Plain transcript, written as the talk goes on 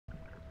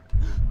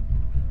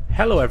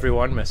Hello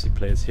everyone,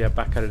 MessyPlays here,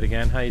 back at it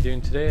again. How you doing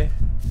today?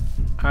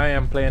 I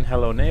am playing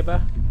Hello Neighbour.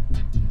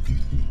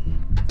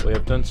 We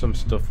have done some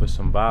stuff with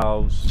some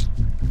valves.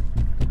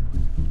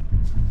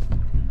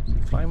 Is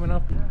he climbing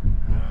up?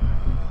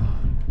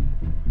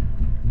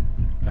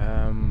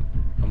 I'm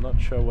not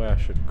sure where I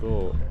should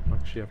go.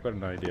 Actually, I've got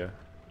an idea.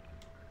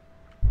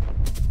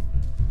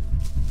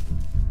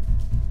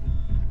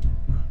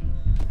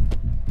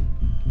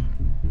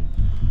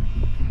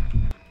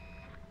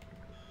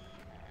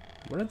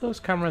 What do those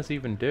cameras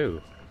even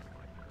do?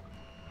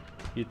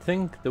 You'd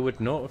think they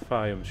would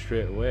notify him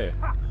straight away.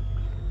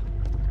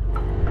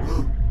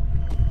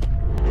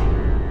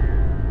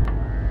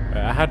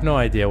 I had no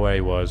idea where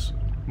he was.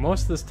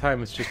 Most of this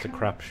time it's just a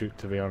crapshoot,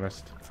 to be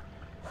honest.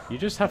 You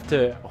just have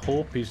to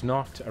hope he's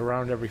not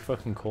around every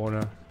fucking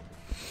corner.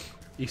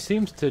 He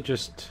seems to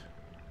just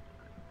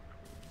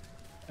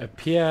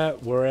appear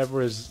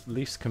wherever is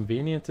least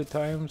convenient at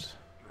times.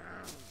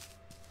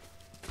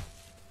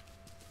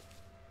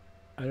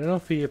 I don't know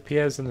if he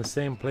appears in the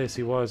same place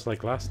he was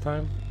like last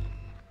time.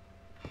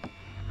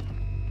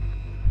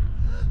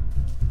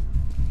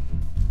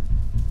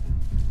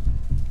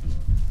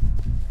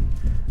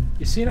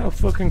 You see how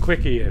fucking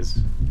quick he is?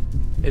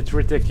 It's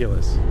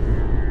ridiculous.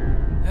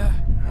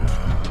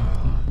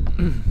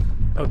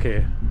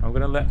 Okay, I'm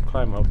gonna let him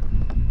climb up.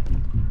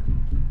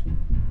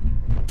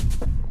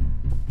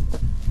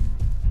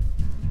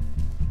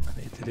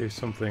 I need to do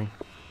something.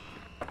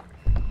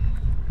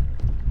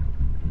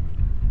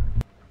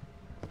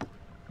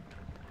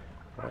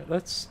 Right,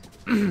 let's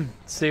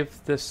see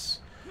if this...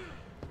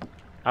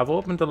 I've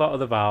opened a lot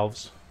of the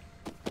valves.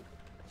 I'm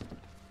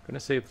gonna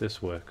see if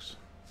this works.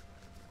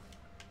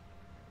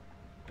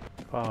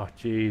 Oh,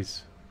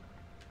 jeez.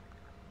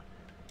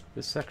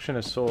 This section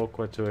is so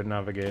awkward to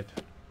navigate.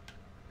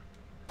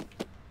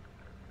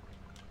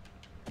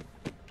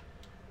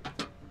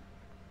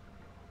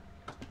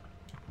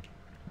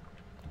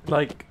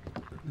 Like,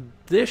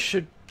 this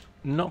should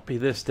not be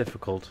this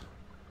difficult.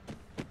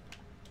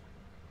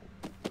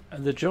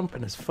 And the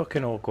jumping is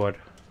fucking awkward.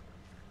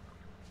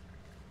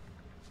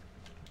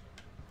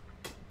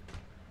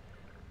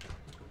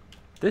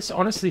 This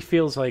honestly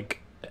feels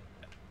like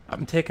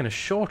I'm taking a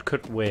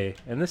shortcut way,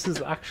 and this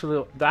is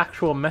actually the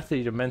actual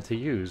method you're meant to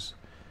use.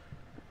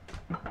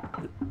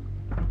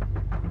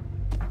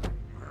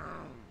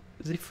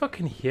 Is he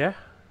fucking here?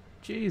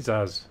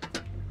 Jesus.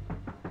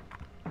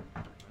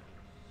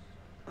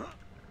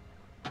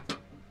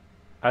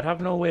 I'd have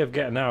no way of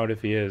getting out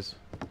if he is.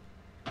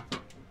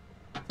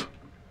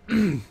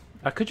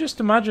 I could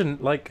just imagine,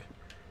 like,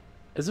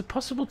 is it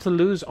possible to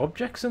lose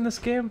objects in this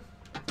game?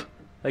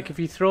 Like, if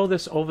you throw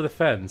this over the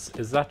fence,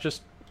 is that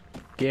just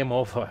game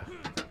over?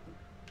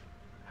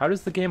 How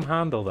does the game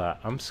handle that?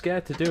 I'm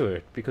scared to do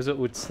it, because it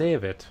would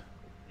save it.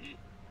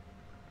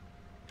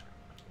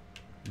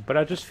 But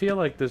I just feel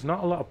like there's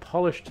not a lot of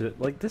polish to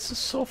it. Like, this is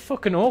so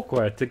fucking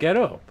awkward to get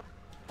up.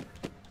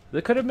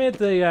 They could have made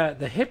the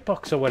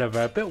hitbox or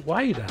whatever a bit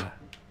wider.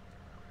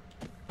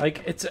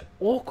 Like, it's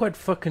awkward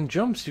fucking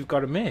jumps you've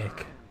got to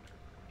make.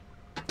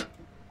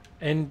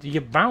 And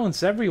you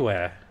bounce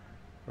everywhere.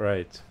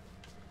 Right.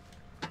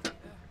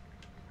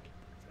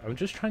 I'm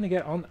just trying to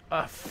get on...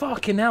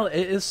 fucking hell, it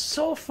is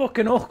so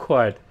fucking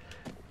awkward.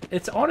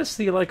 It's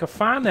honestly like a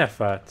fan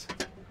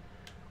effort.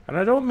 And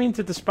I don't mean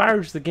to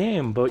disparage the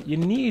game, but you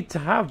need to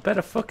have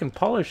better fucking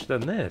polish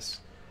than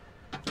this.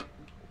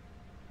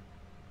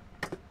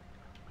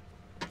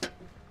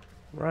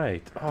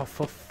 Right. Oh,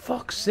 for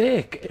fuck's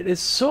sake. It is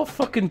so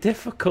fucking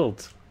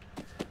difficult.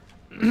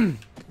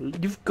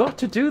 You've got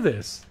to do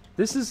this.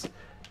 This is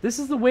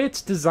the way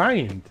it's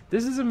designed.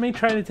 This isn't me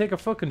trying to take a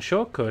fucking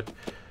shortcut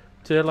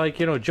to, like,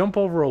 you know, jump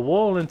over a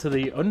wall into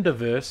the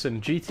underverse in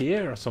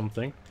GTA or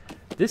something.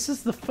 This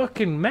is the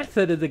fucking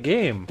method of the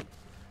game.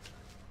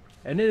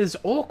 And it is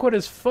awkward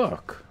as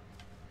fuck.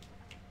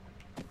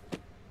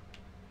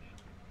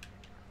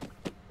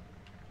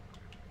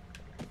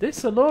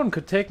 This alone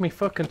could take me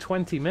fucking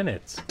 20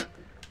 minutes.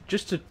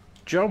 Just to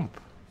jump.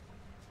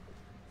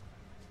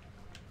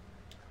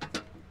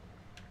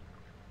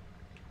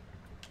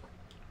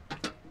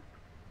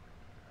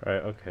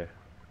 Right, okay.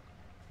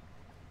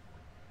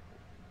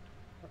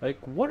 Like,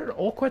 what an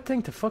awkward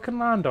thing to fucking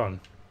land on.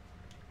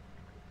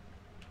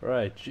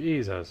 Right,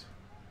 Jesus.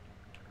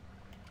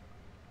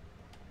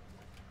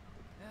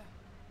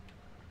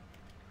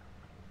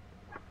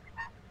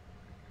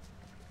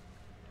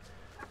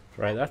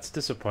 Right, that's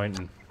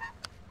disappointing.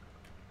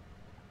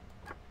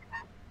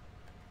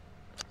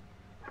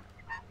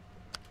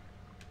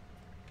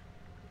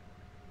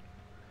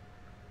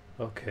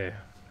 Okay.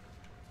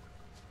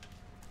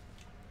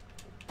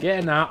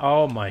 Getting out,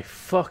 oh my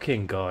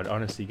fucking god,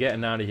 honestly,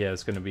 getting out of here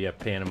is going to be a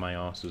pain in my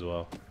ass as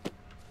well.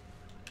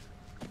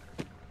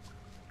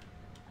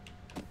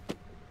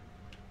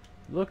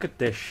 Look at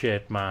this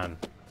shit, man.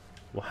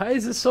 Why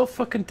is it so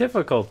fucking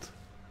difficult?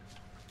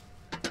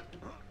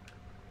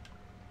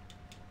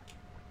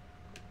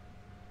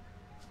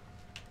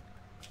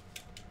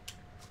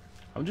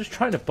 I'm just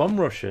trying to bum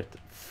rush it.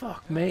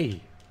 Fuck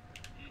me.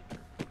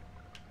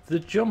 The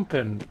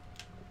jumping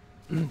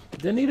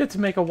They needed to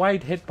make a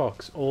wide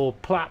hitbox or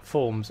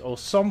platforms or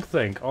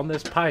something on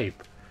this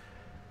pipe.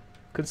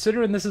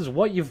 Considering this is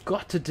what you've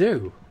got to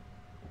do.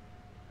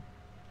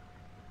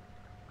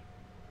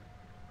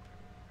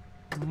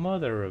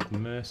 Mother of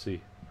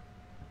mercy.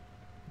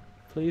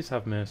 Please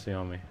have mercy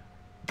on me.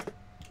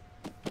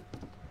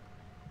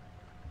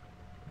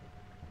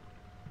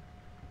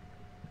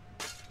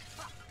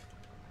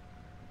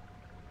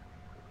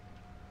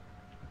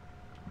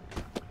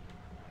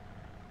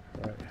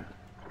 Right.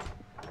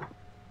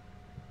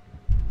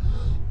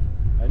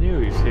 I knew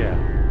he was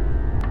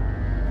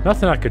here.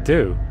 Nothing I could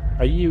do.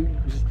 Are you...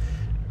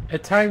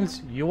 At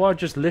times, you are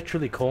just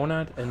literally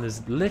cornered and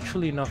there's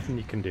literally nothing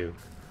you can do.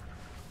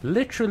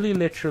 Literally,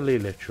 literally,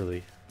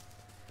 literally.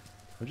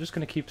 I'm just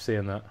going to keep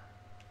saying that.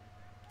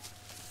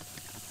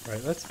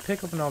 Right, let's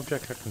pick up an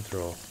object I can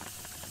throw.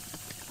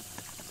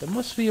 There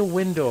must be a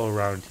window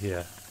around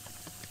here.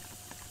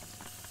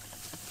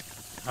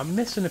 I'm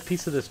missing a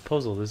piece of this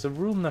puzzle. There's a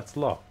room that's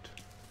locked.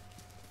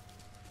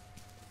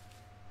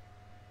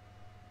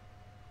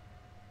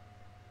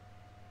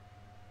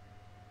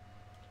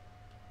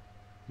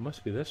 It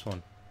must be this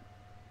one.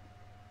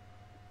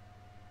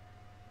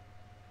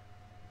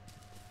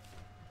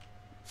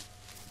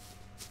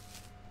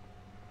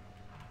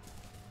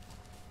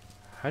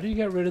 How do you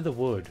get rid of the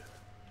wood?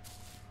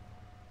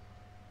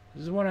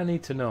 This is what I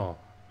need to know.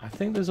 I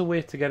think there's a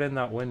way to get in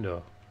that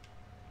window.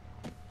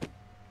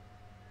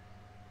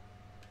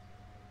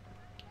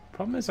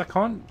 Problem is I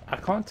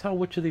can't tell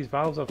which of these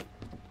valves I've...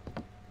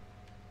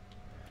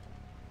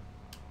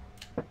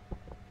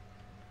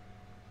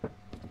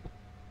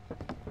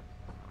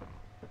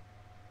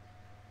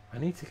 I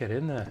need to get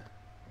in there.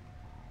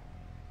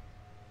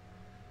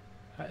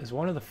 That is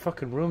one of the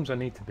fucking rooms I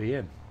need to be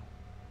in.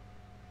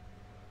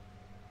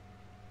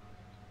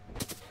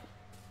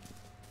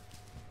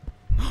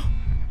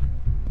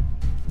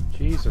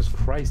 Jesus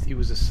Christ, he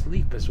was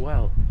asleep as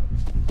well.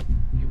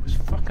 He was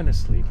fucking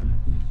asleep.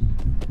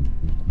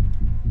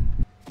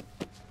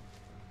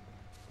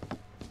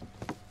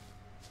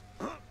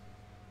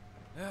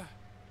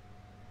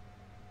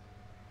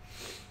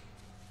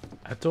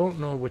 I don't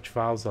know which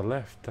valves are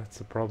left, that's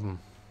the problem.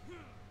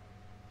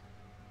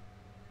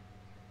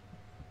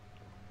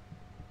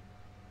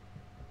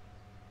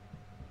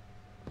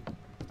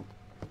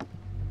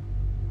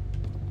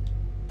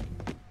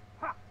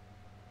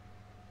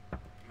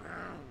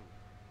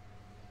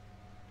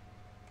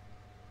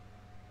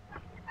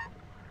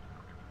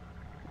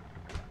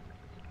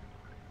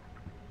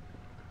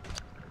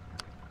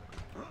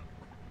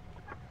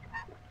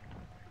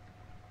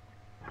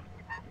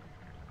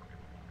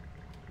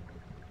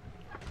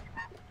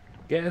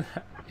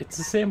 It's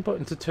the same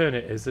button to turn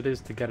it as it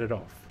is to get it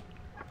off.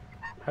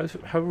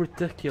 How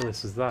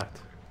ridiculous is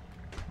that?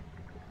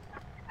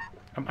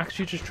 I'm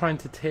actually just trying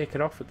to take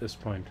it off at this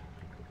point.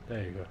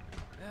 There you go.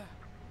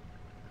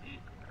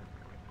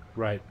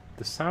 Right,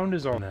 the sound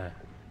is on there.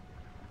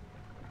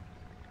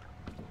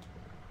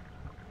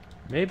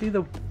 Maybe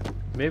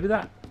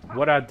that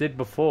what I did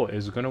before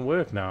is gonna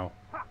work now.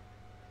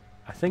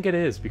 I think it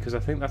is, because I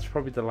think that's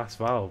probably the last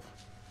valve.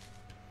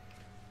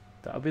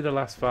 That'll be the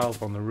last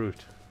valve on the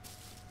route.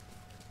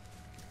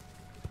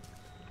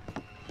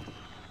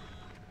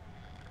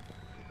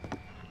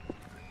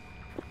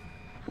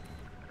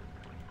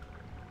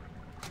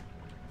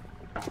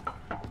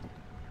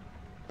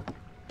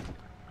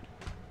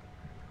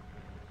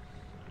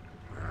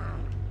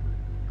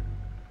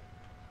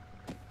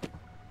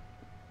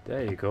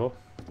 There you go.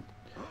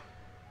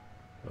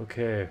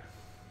 Okay.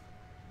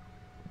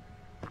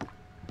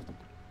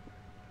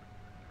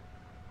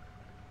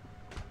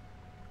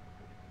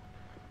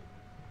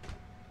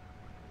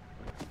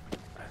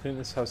 I think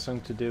this has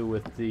something to do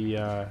with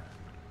the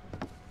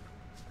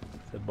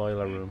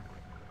boiler room.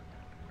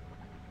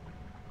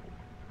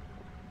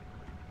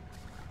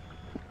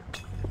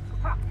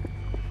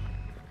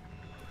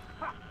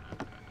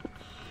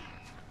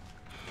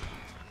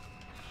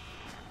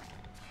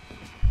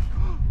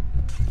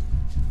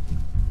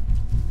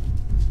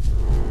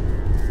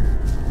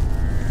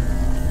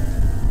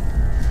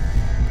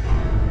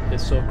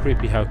 So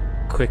creepy how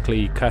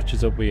quickly he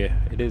catches up with you.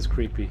 It is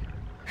creepy.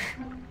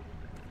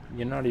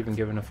 You're not even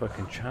given a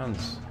fucking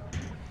chance.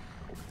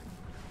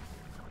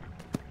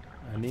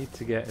 I need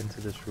to get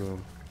into this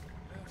room.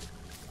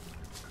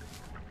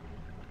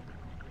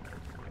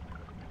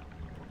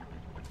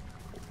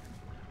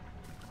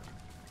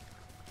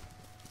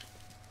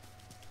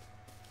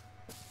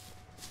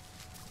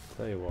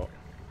 Tell you what.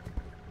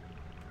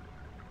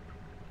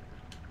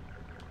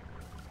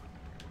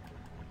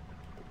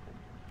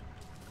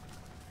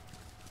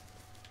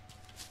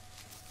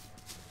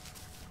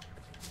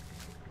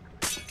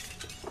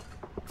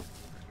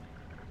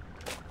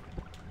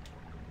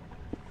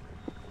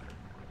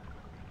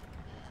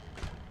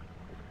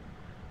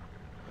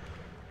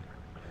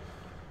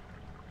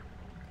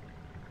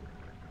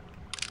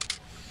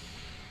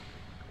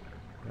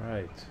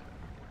 Right.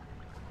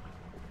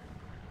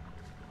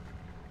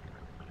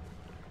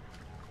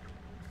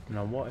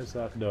 Now what has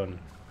that done?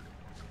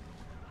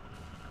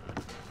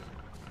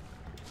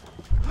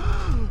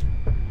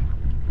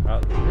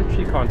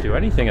 can't do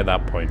anything at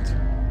that point.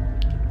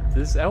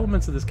 There's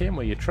elements of this game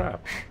where you're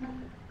trapped.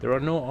 There are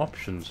no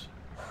options.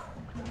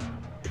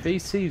 If he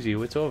sees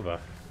you, it's over.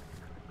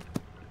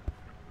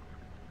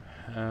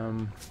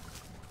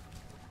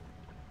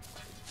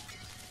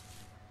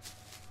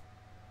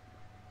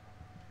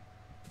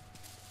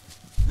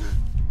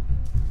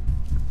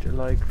 You're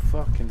like,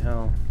 fucking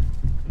hell.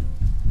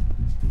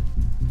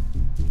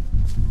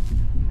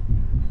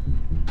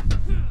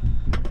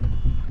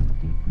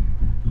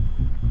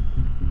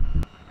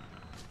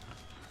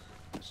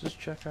 Let's just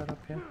check out up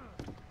here.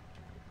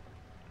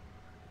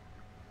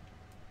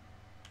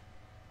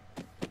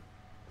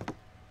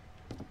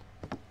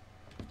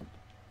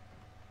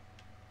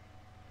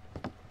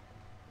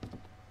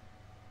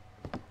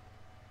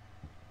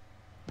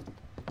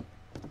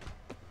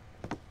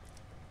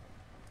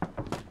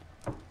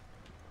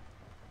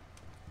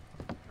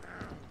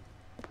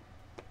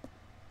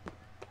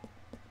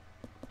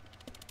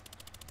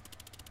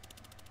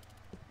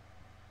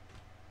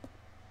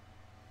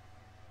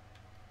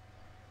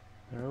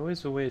 There's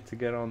always a way to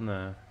get on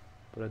there,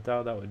 but I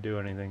doubt that would do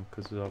anything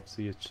because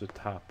obviously it's a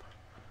tap.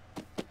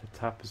 A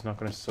tap is not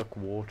going to suck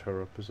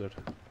water up, is it?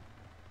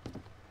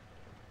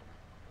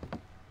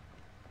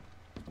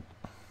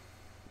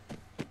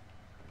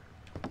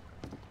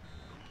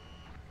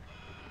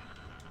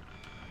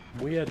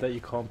 Weird that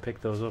you can't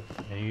pick those up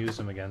and use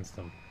them against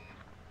them.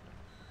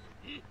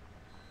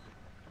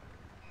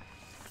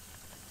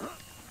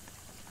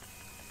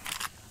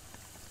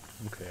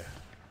 Okay.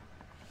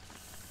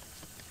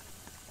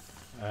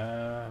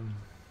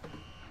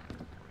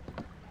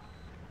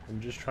 I'm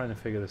just trying to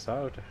figure this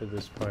out at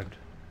this point.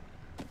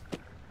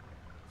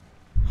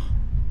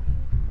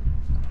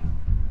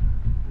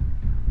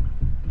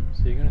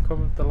 So you're gonna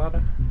come up the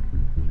ladder?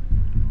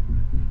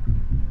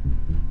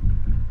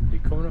 Are you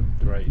coming up?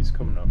 Right, he's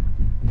coming up.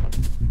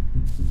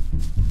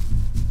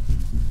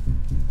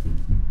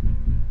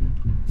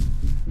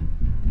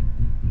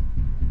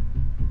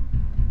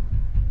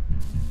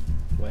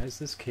 Where's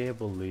this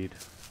cable lead?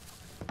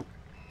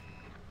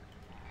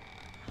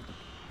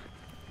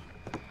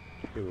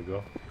 Here we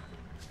go.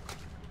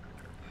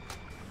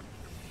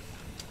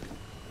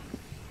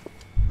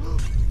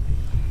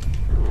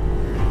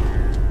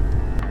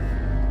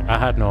 I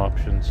had no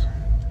options.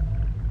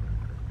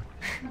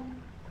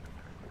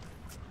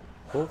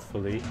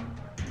 Hopefully,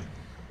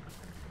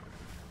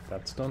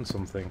 that's done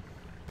something.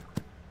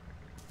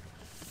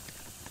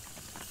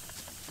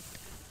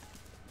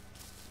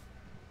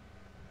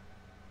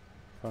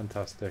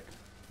 Fantastic.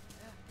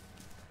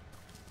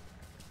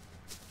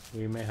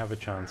 We may have a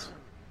chance.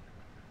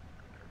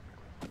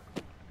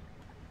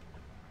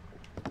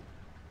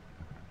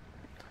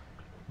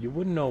 You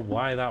wouldn't know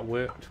why that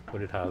worked,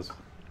 but it has.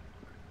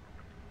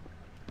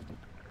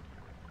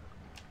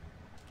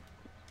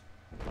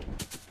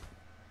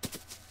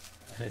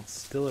 And it's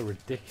still a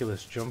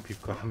ridiculous jump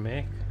you've got to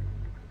make.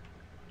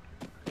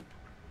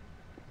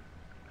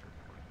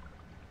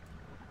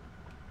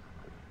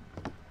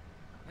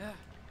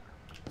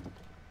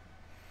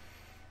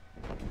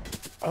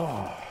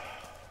 Oh.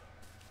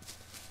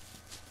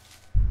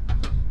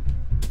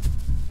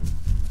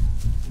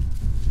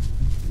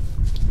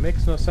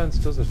 Makes no sense,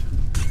 does it?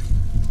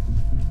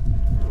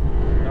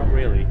 Not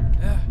really.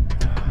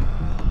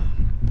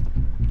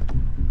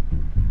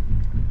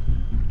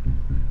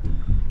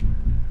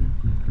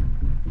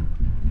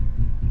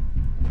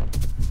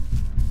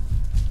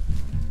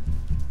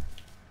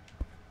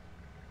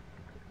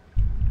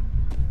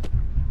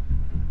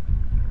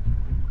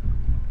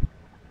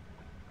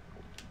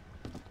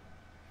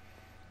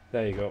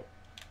 There you go.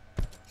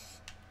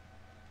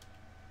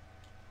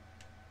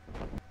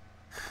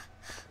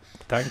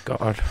 Thank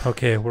God.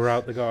 Okay, we're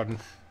out the garden.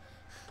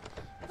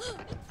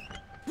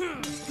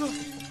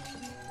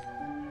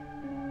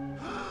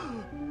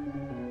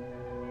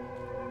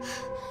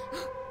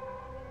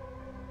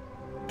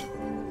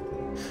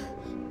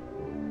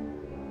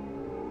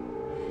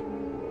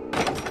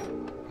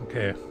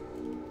 Okay.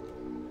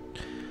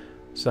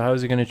 So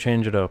how's he going to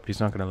change it up? He's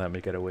not going to let me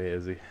get away,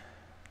 is he?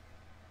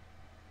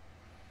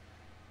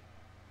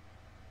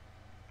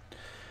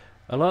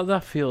 A lot of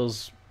that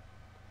feels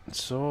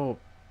so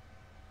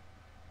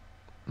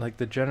like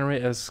the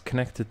generator's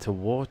connected to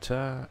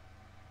water.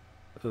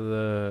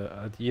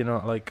 You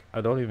know, like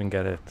I don't even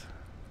get it.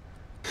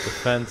 The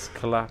fence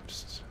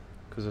collapsed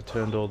because I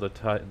turned all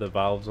the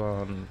valves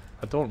on.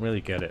 I don't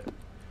really get it.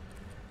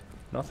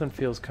 Nothing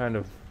feels kind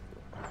of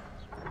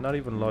not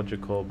even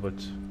logical,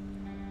 but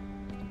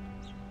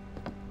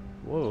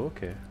whoa,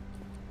 okay.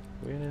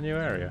 We're in a new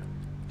area.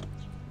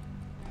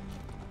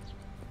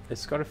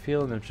 It's got a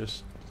feeling of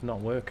just not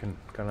working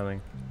kind of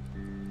thing.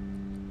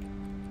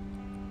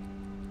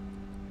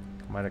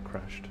 Might have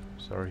crashed,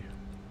 sorry.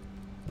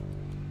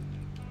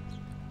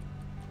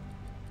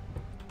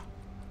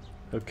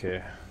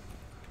 Okay.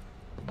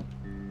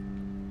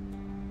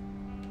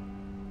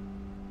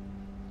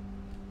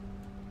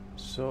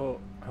 So,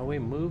 have we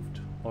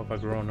moved or have I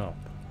grown up?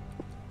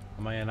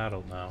 Am I an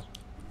adult now?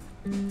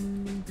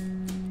 Can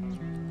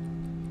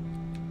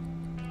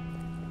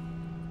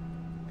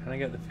I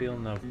get the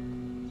feeling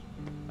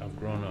I've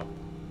grown up.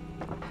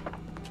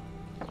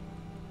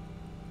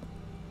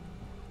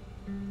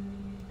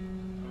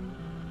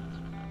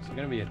 Is there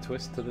gonna be a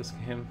twist to this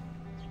game?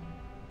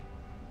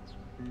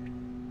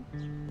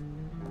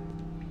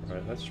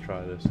 Alright, let's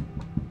try this.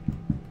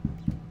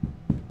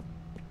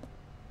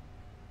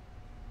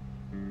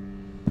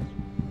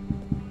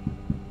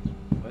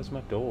 Where's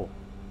my door?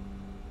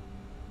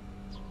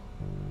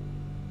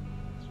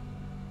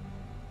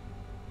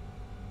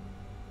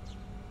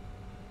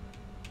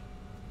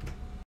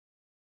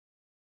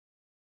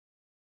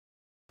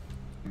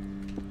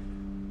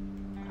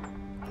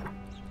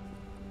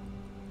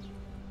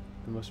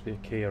 There must be a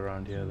key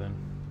around here then.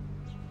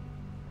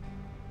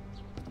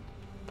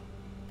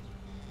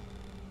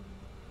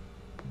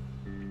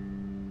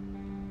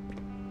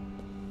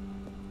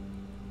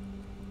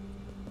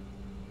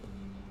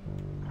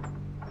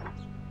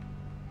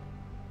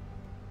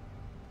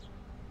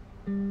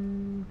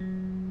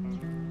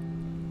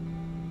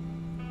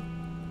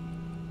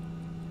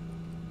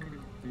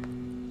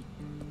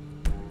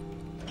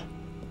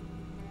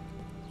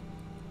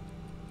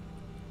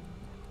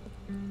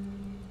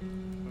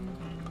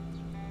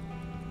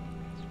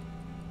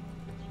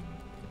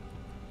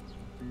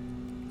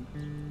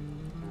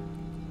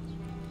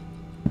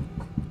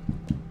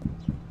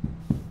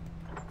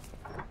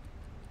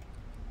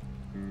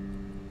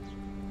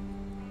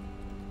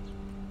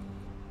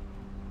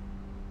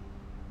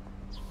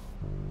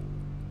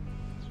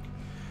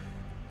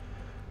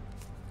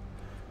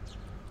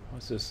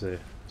 What's this say?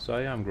 So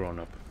I am grown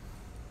up.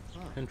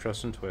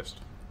 Interesting twist.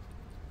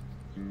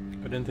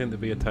 I didn't think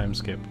there'd be a time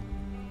skip.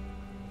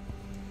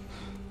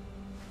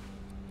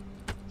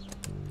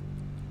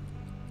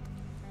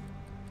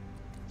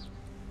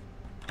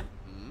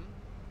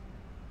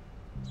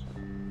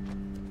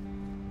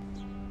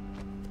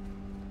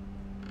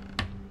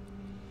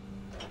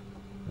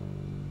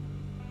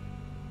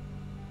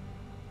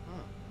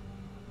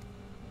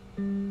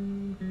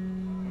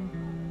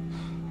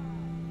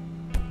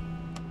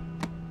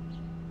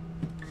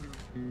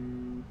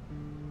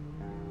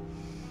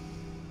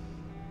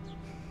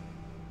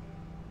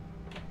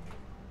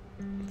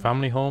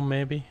 Family home,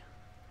 maybe?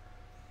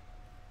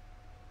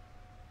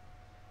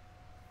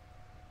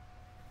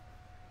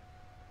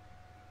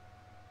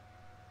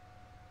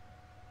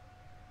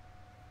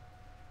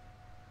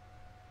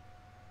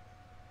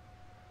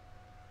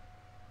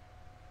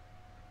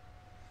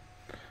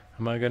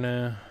 Am I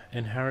gonna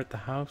inherit the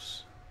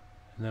house?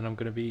 And then I'm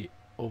gonna be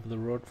over the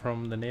road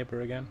from the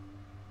neighbor again?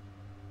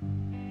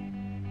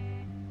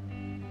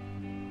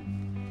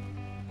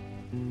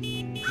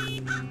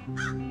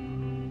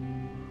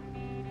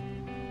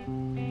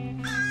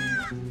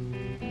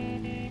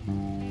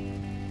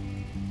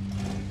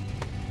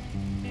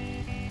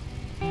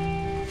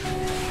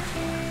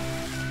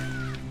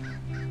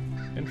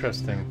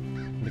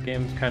 Interesting. The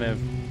game's kind of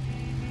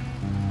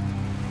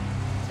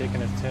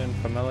taking a turn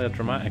for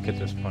melodramatic at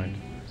this point.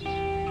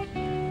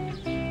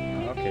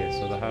 Okay,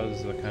 so the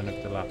houses are kind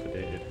of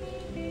dilapidated.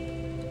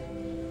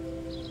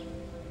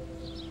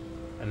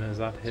 And is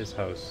that his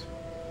house?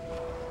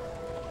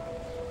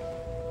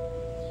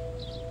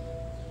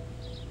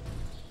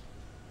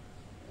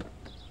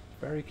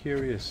 Very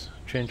curious.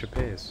 Change of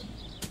pace.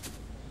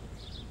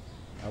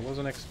 I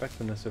wasn't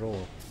expecting this at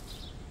all.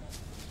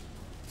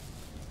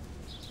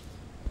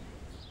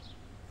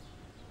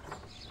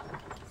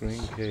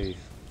 Green key.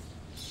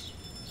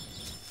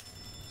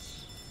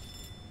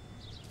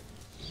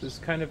 This is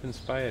kind of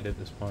inspired at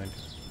this point.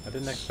 I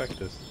didn't expect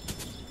this.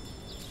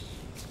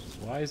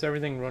 Why is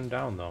everything run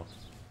down though?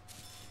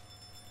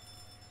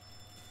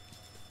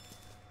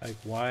 Like,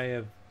 why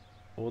have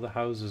all the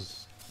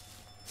houses,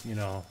 you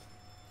know...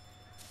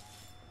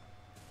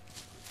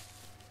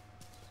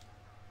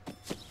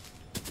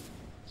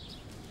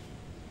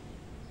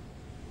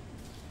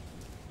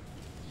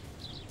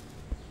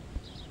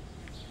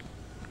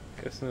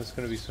 Guessing it's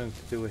going to be something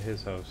to do with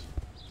his house.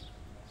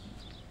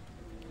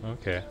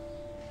 Okay.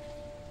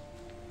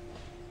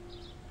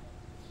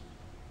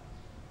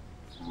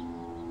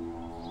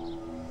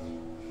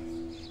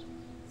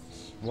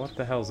 What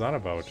the hell's that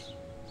about?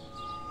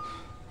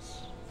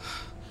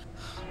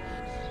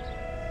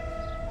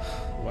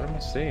 What am I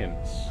saying?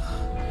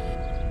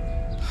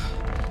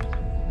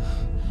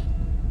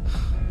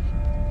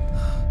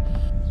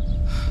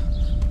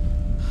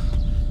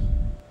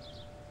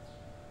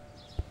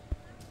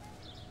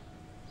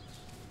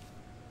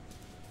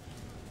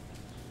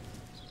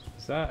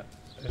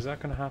 Is that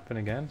gonna happen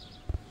again?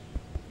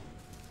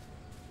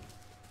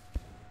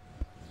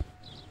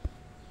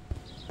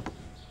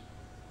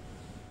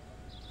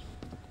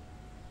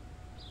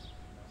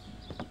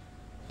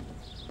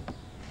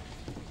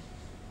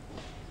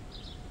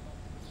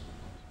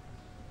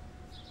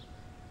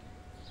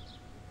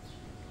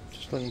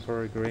 Just looking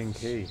for a green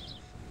key.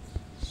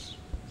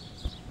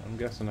 I'm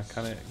guessing I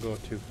can't go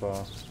too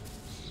far.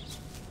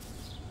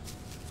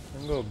 I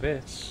can go a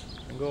bit.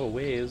 I can go a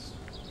ways.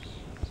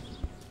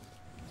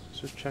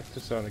 Just check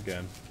this out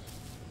again.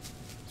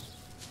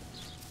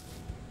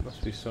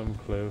 Must be some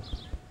clue.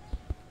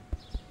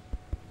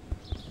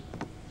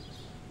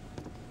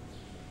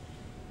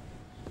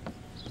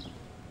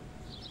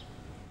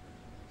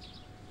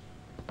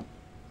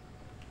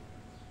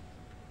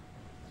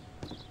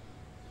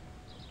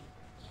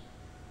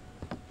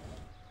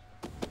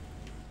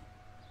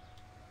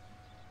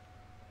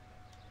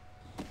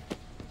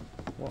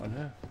 What on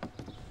earth?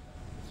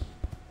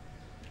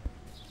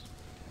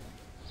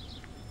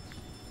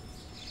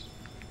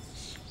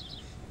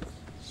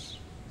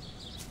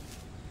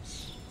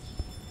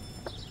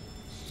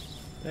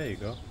 There you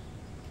go.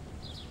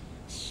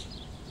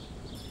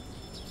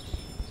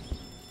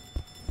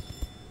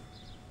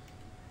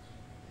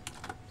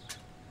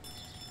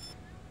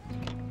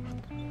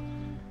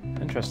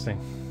 Interesting.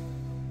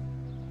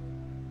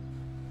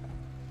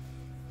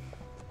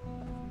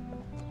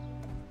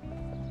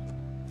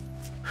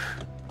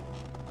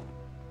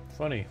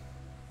 Funny.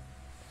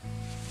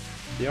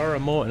 They are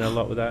emoting a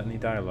lot without any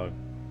dialogue.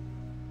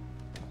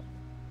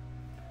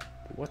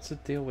 But what's the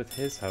deal with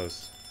his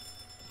house?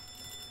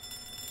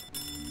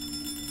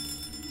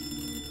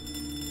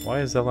 Why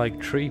is there like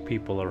tree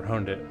people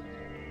around it?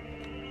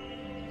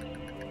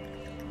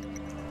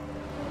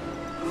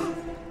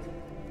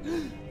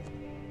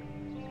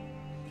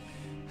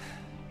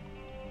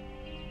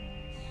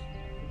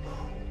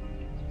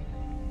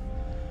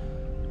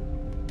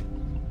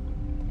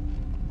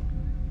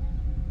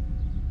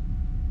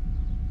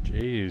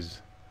 Jeez.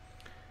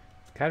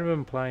 Kind of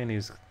implying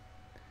he's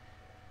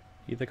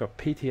either got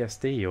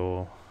PTSD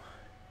or,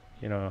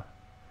 you know,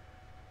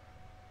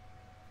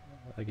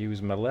 like he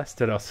was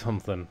molested or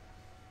something.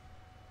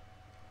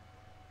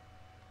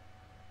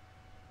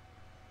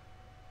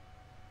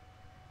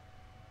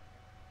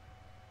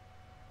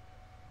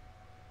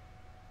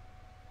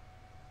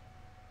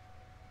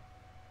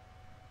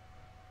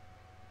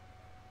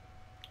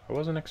 I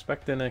wasn't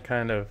expecting a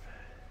kind of,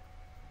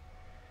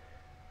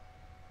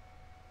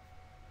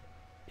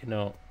 you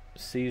know,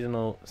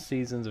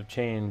 seasons of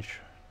change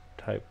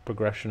type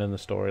progression in the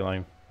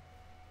storyline.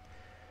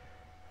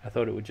 I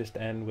thought it would just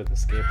end with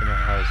escaping the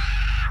house.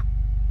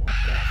 What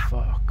the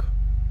fuck?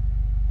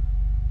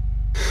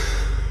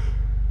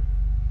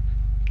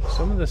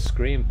 Some of the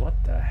scream. What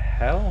the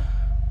hell?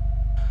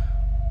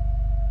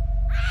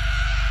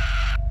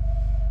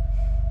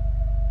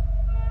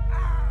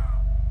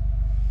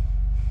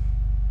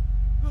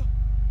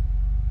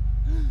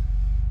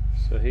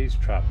 So he's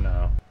trapped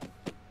now.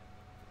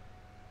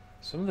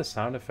 Some of the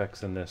sound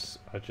effects in this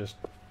are just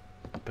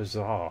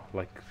bizarre,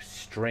 like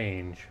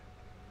strange.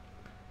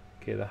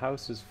 Okay, the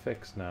house is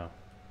fixed now.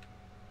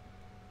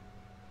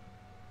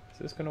 Is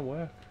this gonna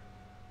work?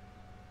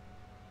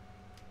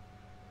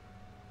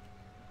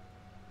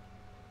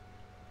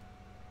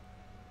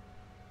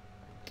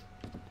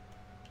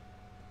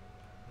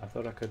 I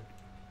thought I could...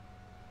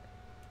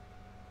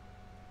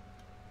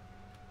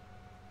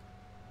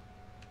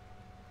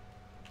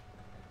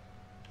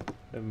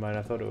 Never mind,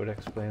 I thought it would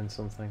explain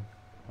something.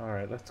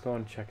 Alright, let's go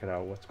and check it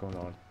out, what's going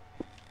on.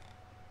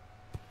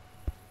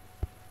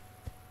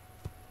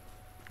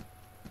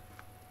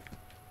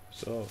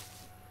 So,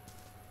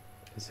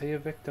 is he a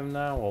victim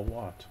now or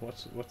what?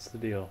 What's the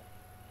deal?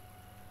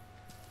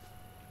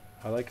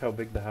 I like how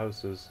big the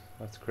house is.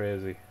 That's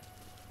crazy.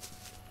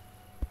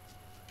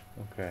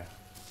 Okay.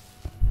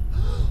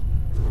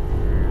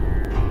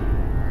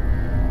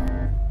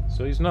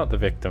 So he's not the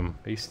victim.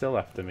 He's still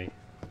after me.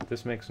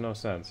 This makes no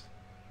sense.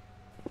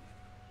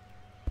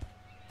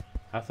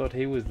 I thought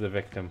he was the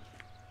victim.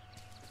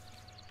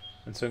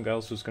 And something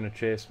else was going to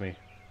chase me.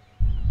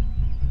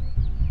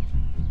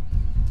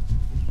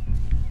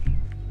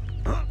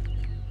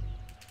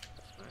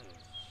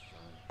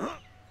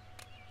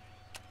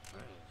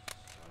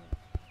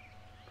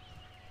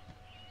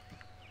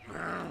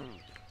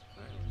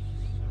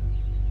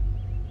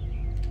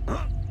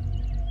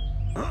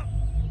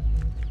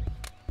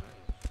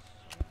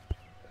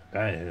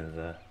 Guy is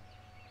better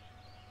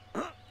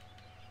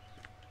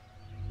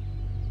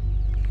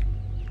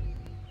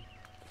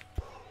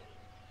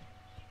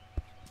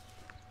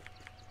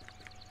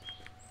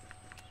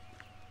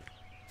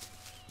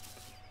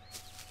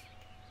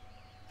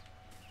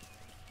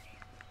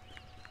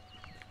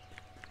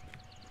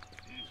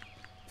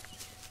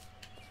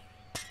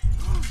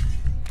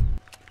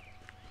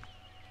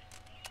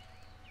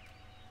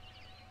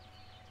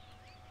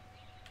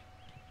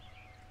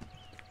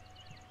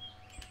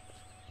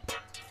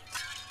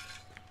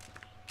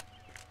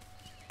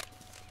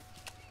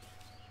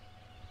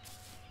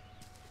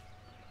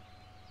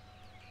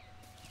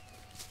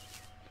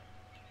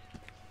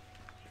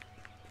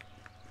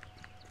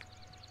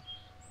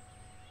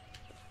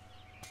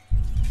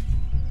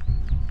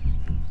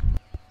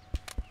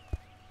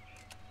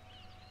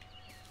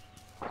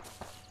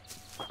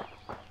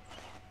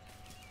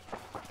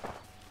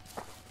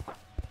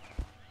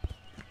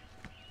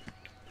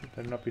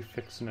not be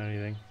fixing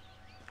anything.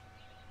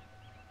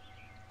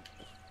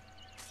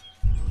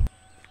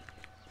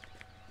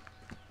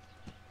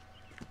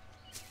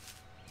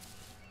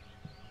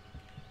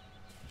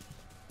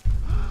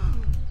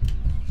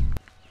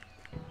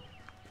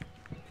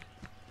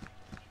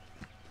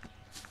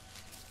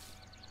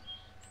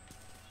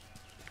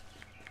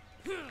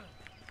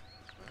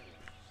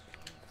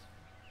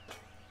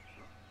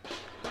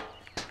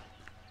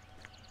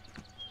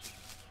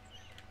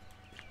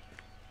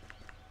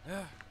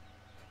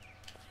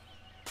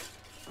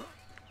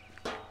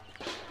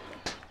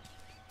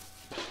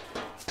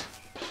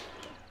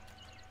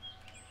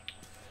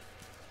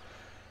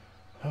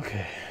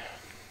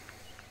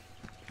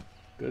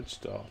 Good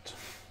start.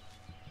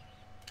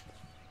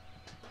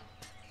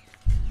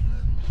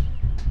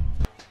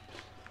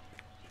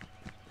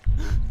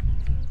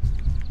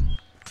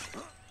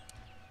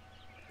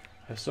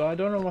 So I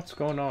don't know what's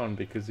going on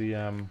because he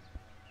they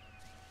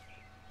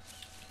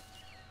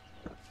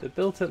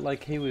built it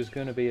like he was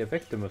going to be a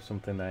victim of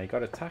something there. He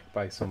got attacked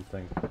by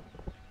something.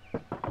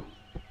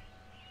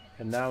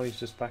 And now he's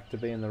just back to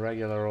being the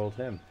regular old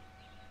him.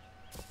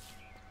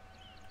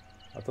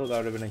 I thought that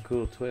would have been a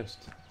cool twist.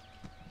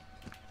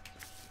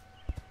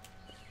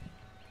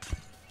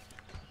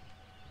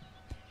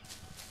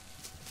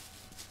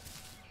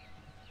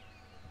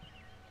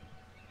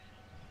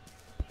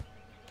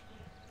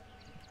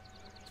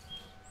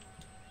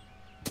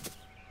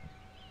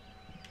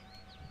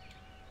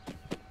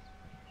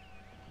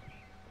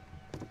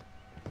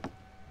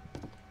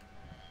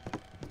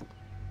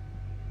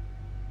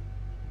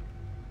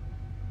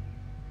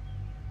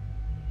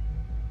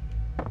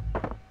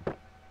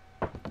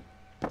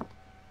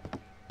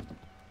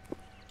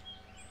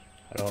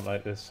 I don't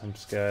like this, I'm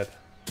scared.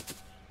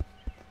 If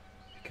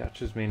he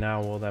catches me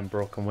now, all them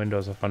broken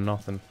windows are for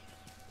nothing.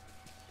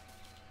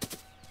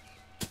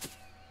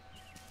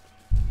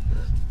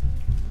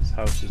 This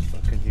house is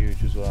fucking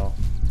huge as well.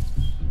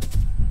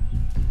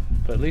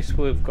 But at least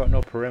we've got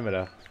no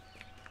perimeter.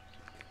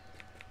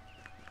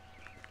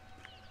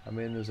 I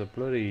mean, there's a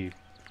bloody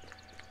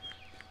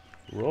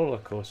roller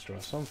coaster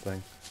or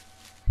something.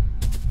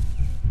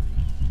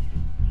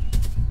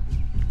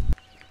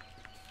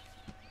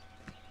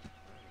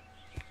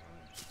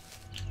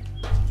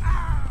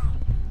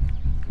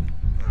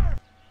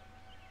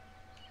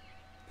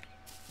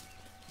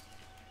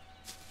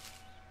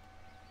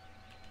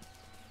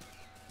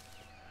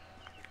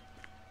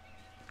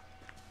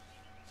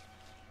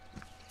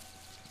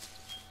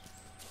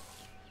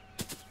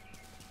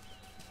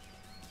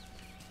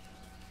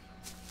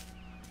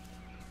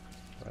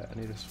 Right, I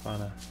need a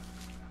spanner.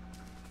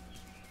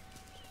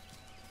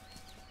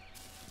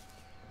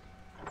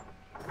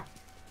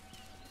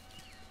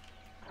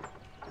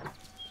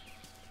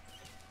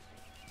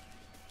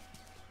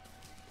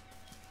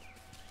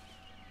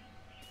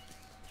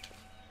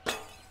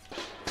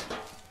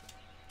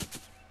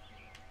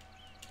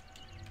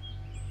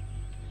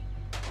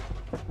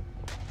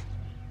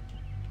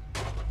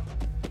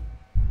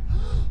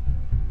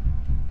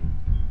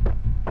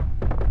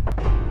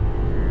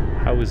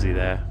 How was he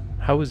there?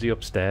 How was he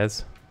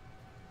upstairs?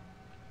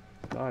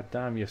 God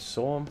damn, you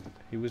saw him?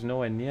 He was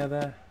nowhere near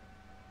there.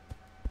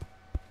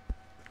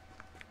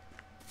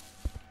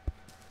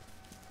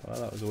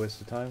 Well, that was a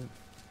waste of time.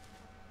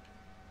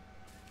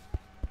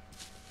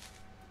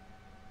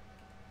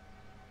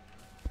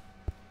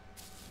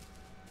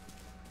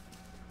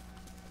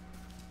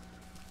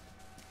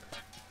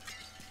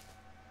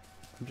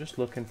 I'm just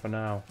looking for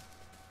now.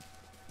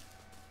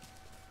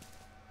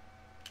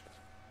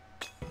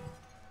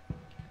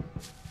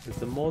 Is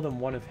there more than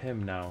one of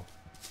him now?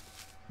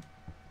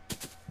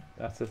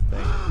 That's a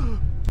thing.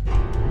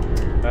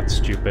 That's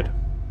stupid.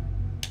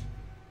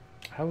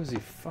 How is he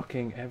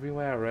fucking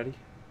everywhere already?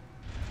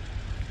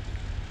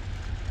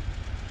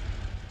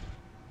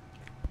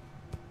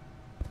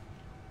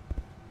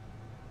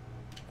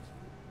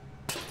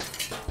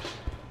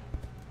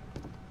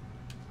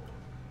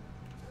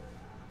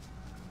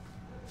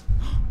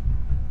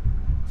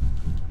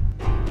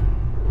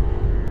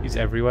 He's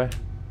everywhere.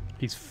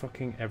 He's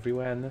fucking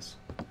everywhere in this.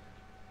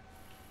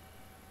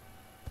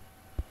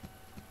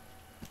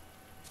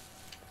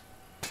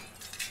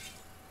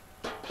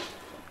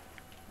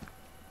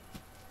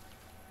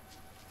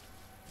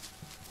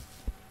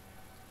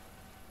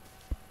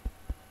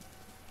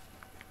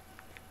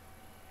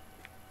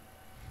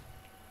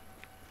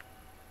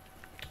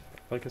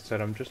 Like I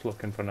said, I'm just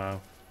looking for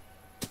now.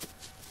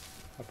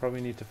 I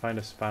probably need to find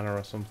a spanner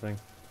or something.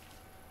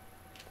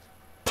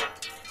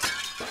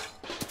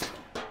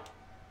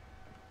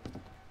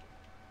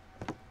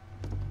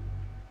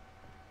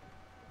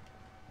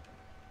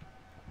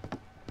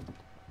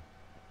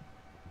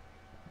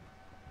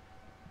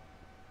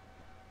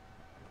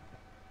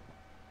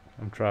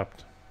 I'm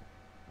trapped.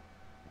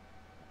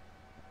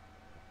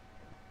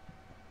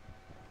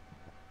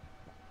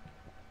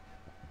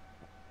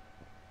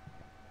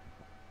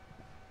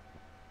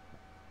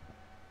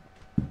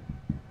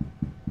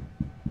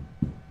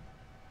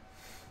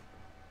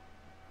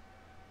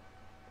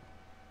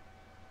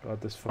 God,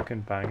 this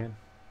fucking banging.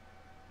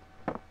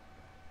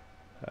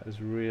 That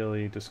is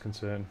really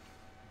disconcerting.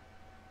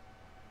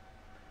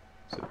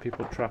 Is there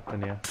people trapped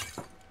in here?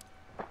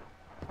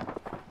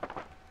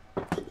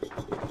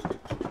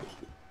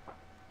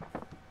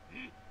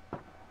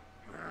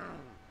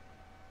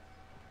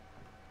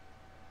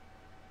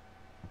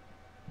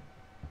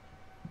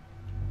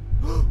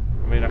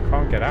 I mean, I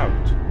can't get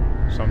out,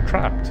 so I'm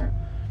trapped.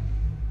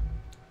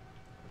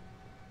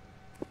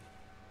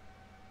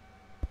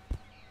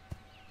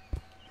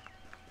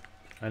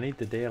 I need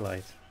the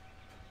daylight.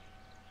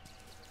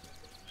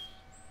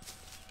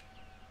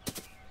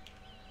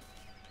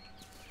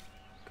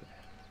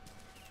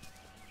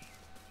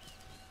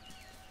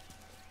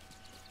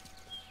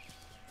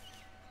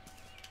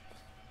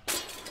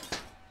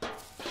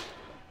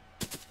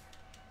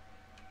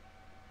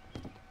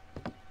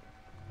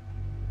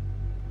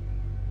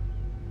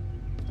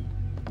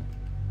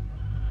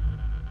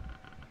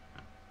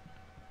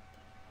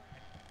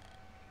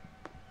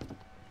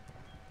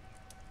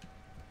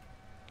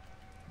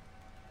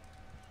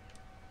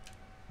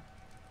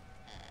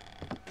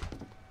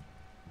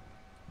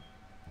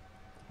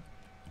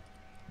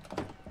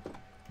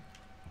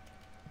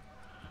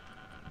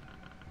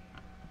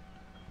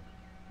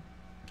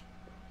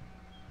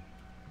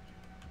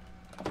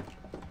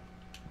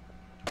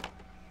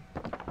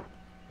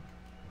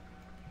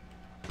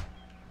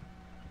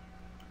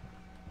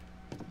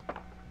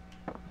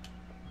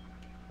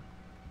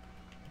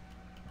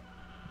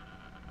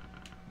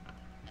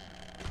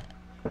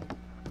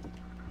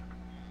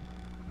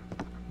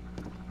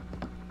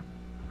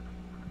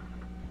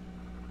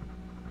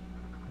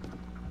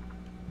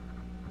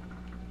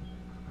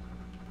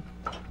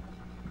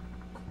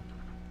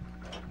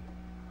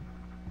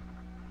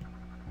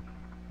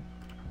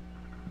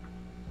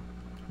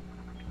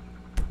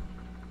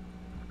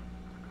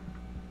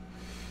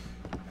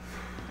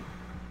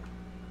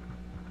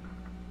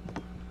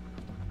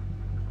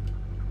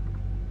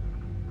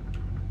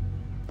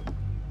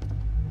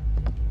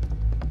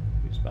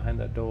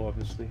 that door,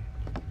 obviously.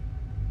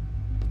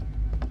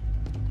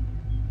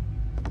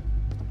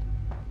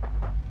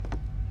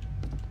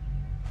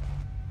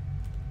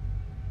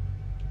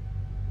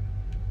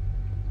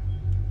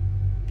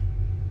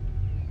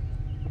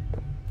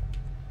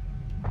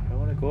 I don't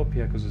want to go up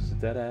here because it's a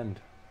dead end.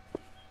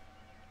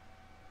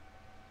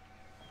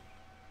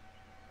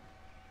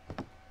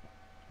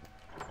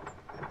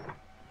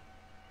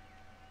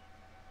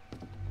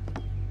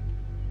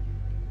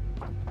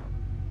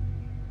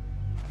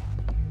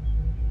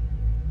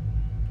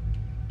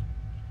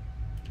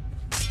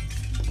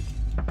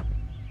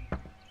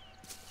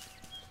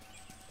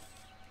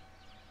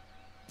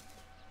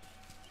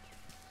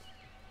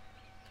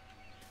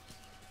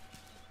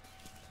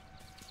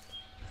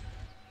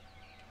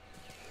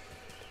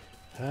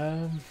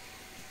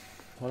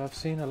 Well, I've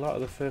seen a lot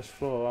of the first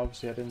floor.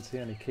 Obviously, I didn't see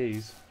any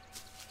keys.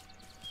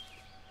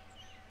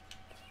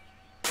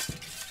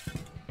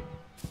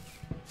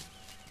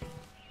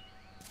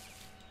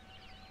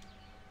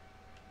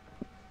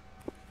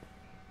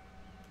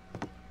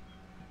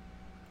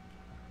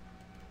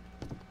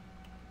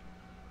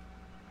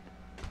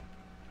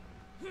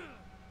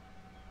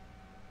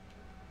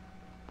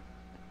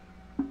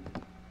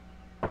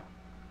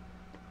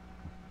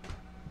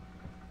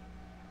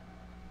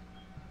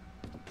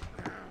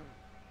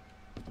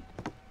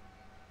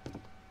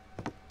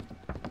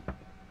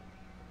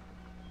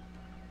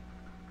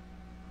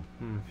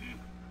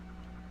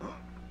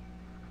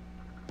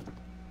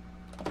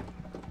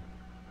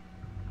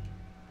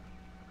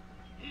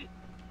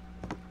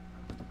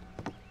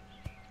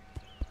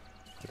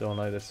 I don't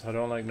like this. I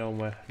don't like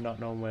not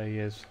knowing where he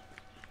is.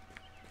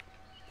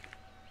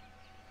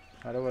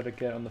 I don't want to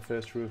get on the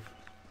first roof.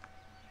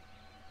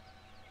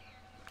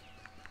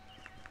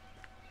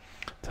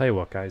 Tell you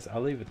what, guys,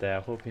 I'll leave it there.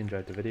 I hope you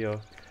enjoyed the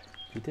video.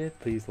 If you did,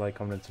 please like,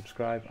 comment, and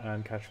subscribe,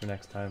 and catch me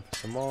next time for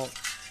some more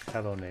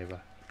Hello Neighbour.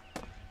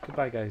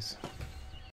 Goodbye, guys.